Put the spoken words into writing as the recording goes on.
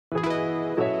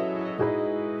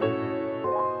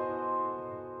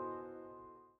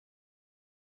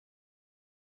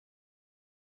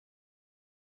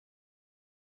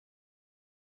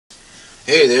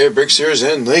Hey there, Bricksers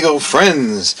and Lego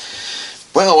friends!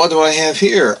 Well, what do I have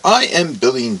here? I am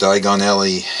building Diagon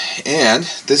Alley, and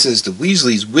this is the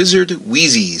Weasleys Wizard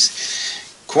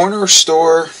Weaseys. Corner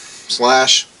store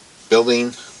slash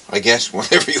building, I guess,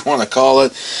 whatever you want to call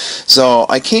it. So,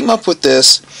 I came up with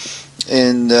this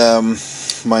in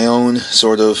my own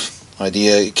sort of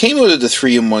idea. It came out of the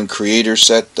 3-in-1 creator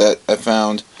set that I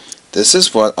found. This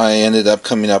is what I ended up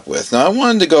coming up with. Now, I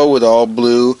wanted to go with all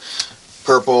blue,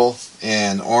 purple,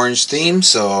 and orange theme,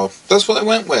 so that's what I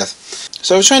went with.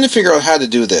 So I was trying to figure out how to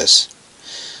do this.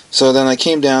 So then I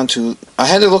came down to, I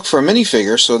had to look for a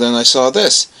minifigure, so then I saw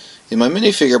this in my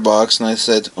minifigure box, and I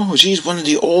said, oh geez, one of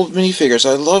the old minifigures,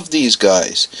 I love these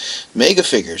guys, mega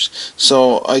figures.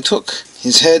 So I took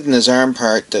his head and his arm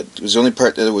part, that was the only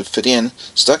part that it would fit in,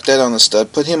 stuck that on the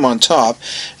stud, put him on top,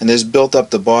 and this built up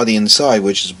the body inside,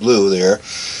 which is blue there,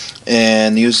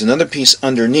 and used another piece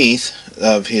underneath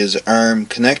of his arm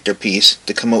connector piece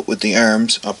to come out with the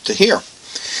arms up to here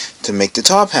to make the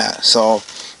top hat. So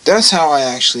that's how I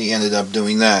actually ended up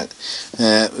doing that.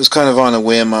 It was kind of on a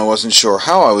whim. I wasn't sure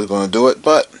how I was going to do it,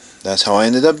 but that's how I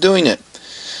ended up doing it.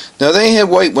 Now they had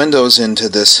white windows into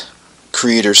this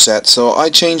creator set, so I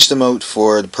changed them out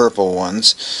for the purple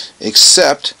ones,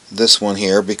 except this one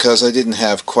here because I didn't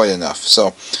have quite enough.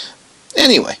 So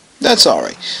anyway, that's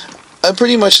alright. I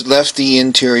pretty much left the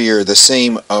interior the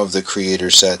same of the creator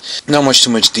set. Not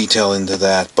too much detail into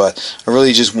that, but I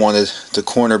really just wanted the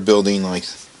corner building like.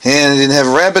 And I didn't have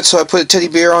a rabbit, so I put a teddy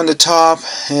bear on the top,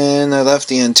 and I left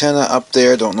the antenna up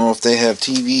there. Don't know if they have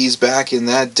TVs back in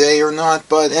that day or not,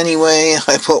 but anyway,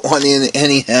 I put one in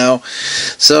anyhow.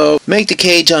 So, make the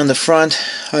cage on the front.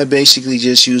 I basically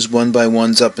just used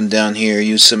 1x1s up and down here,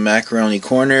 used some macaroni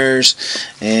corners,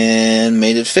 and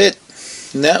made it fit.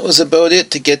 And that was about it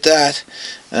to get that.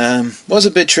 Was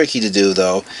a bit tricky to do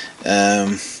though.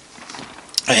 I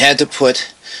had to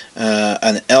put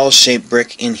an L-shaped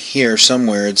brick in here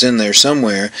somewhere. It's in there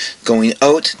somewhere, going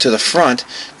out to the front,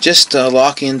 just to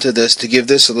lock into this to give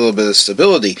this a little bit of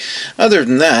stability. Other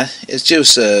than that, it's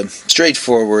just a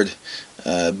straightforward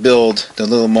build. The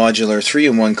little modular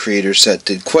 3-in-1 creator set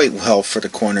did quite well for the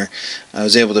corner. I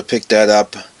was able to pick that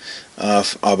up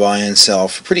I'll buy and sell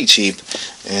for pretty cheap,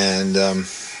 and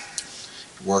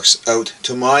works out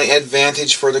to my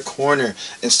advantage for the corner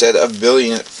instead of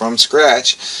building it from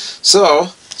scratch.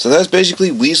 So that's basically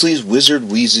Weasley's Wizard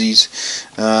Weaseys.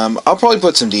 I'll probably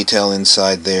put some detail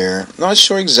inside there. Not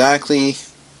sure exactly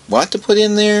what to put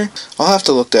in there. I'll have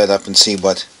to look that up and see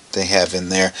what they have in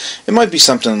there. It might be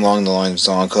something along the lines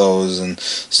of Zonkos and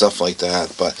stuff like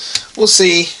that, but we'll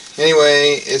see.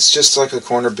 Anyway, it's just like a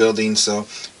corner building, so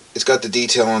it's got the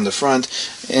detail on the front,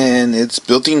 and it's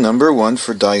building number 1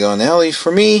 for Diagon Alley for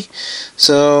me,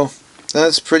 so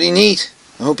that's pretty neat.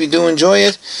 I hope you do enjoy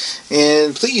it,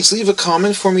 and please leave a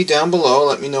comment for me down below.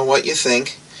 Let me know what you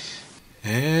think.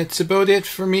 That's about it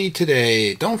for me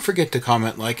today. Don't forget to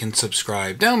comment, like, and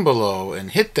subscribe down below,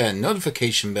 and hit that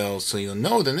notification bell so you'll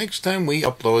know the next time we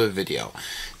upload a video.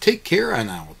 Take care,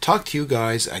 and I will talk to you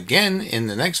guys again in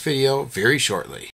the next video very shortly.